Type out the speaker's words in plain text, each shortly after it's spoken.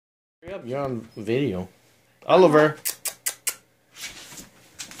Hurry up, you're on video. Oliver.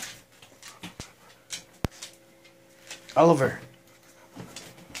 Oliver.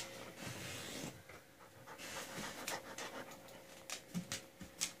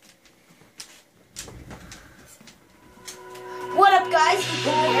 What up, guys?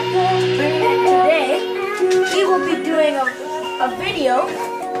 Today we will be doing a video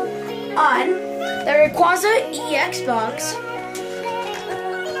on the Rayquaza EX box.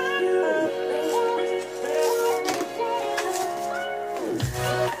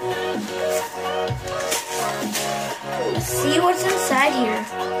 Let's see what's inside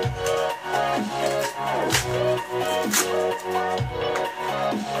here.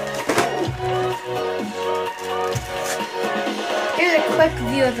 Here's a quick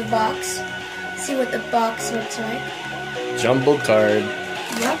view of the box. See what the box looks like. Jumbo card.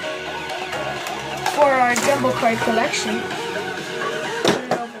 Yep. For our jumbo card collection. Put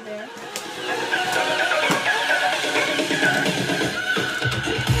it over there.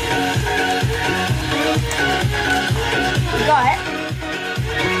 We got it.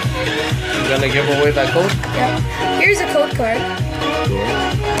 You gonna give away that code? Yep. Here's a code card.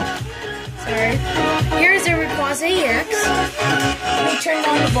 Sorry. Here's a Rayquaza EX. Let me turn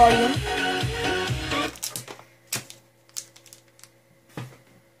down the volume.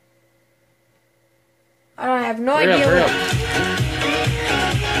 I have no idea Hurry up.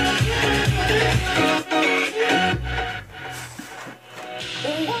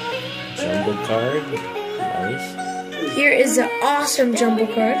 Jumbo card. Nice. Here is an awesome jumbo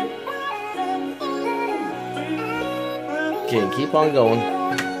card. Okay, keep on going.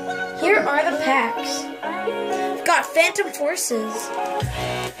 Here are the packs. We've got Phantom Forces.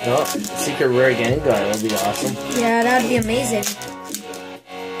 Oh, secret rare Gengar. That'd be awesome. Yeah, that'd be amazing.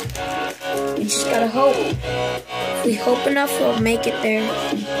 We just gotta hope. If we hope enough, we'll make it there.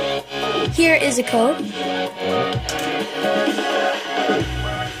 Here is a code.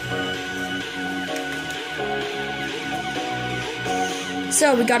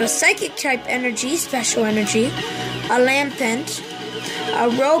 So we got a Psychic type energy, special energy, a Lampent, a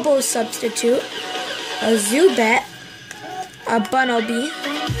Robo Substitute, a Zubat, a Bunnelby,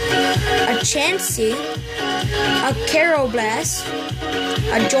 a Chansey, a Karroblast,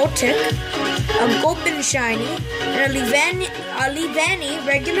 a Joltik, a Gulpin Shiny, and a Leavanny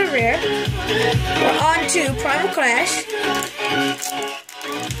regular rare. We're on to Primal Clash.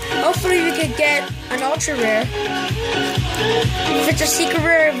 Hopefully we could get an ultra rare. If it's a secret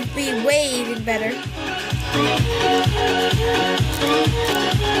rare, it would be way even better.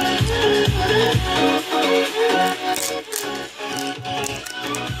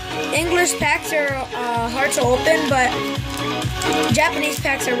 English packs are hard to open, but Japanese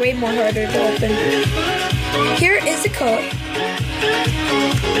packs are way more harder to open. Here is the code.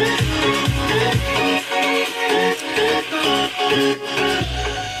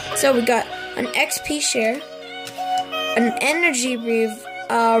 So we got an XP share, an energy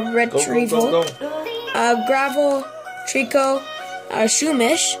retrieval, a Gravel, Trico, a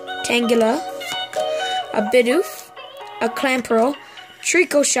Shumish, Tangela, a Bidoof, a Clamperl,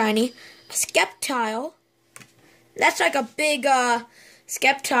 Trico Shiny, a Sceptile. That's like a big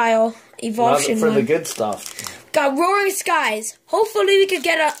Sceptile evolution For one. the good stuff. Got Roaring Skies. Hopefully we could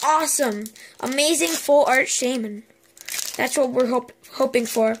get an awesome, amazing full art Shaman. That's what we're hoping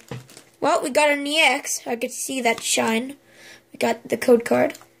for. Well, we got an EX. I could see that shine. We got the code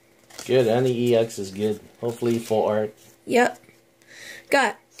card. Good, any EX is good. Hopefully full art. Yep.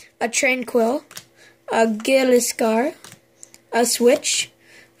 Got a Tranquil, a Gilliscar, a Switch,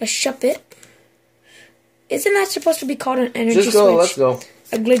 a Shuppet. Isn't that supposed to be called an energy Just go, switch? let's go.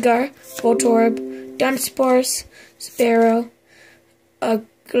 A Gligar, Voltorb, Dunsparce, Sparrow, a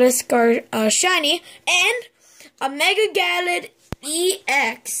Gliscard Shiny, and a Mega Galad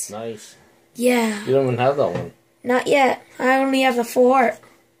EX. Nice. Yeah. You don't even have that one. Not yet. I only have the full art.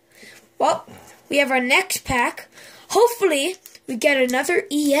 Well, we have our next pack. Hopefully, we get another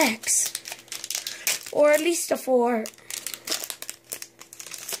EX. Or at least a full art.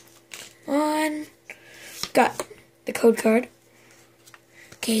 One. Got the code card.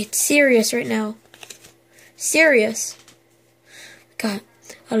 Okay, it's serious right now. Serious. Got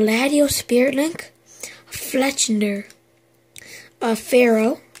a Latios Spirit Link, a Fletchender, a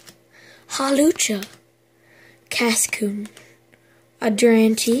Pharaoh, Hawlucha, Cascoon, a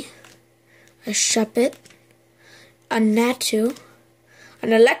Durante, a Shuppet, a Natu,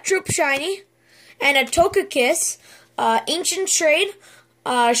 an Electro Shiny, and a Togekiss, Ancient Trade,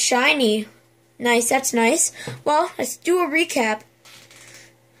 Shiny. Nice, that's nice. Well, let's do a recap.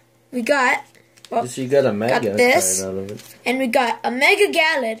 We got, well, You got a Mega got this, card out of it. and we got a Mega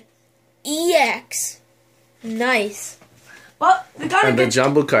Galad, EX. Nice. Well, we got And the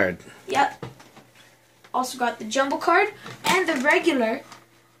jumbo card. Yep. Also got the jumbo card and the regular,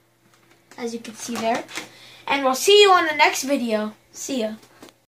 as you can see there. And we'll see you on the next video. See ya.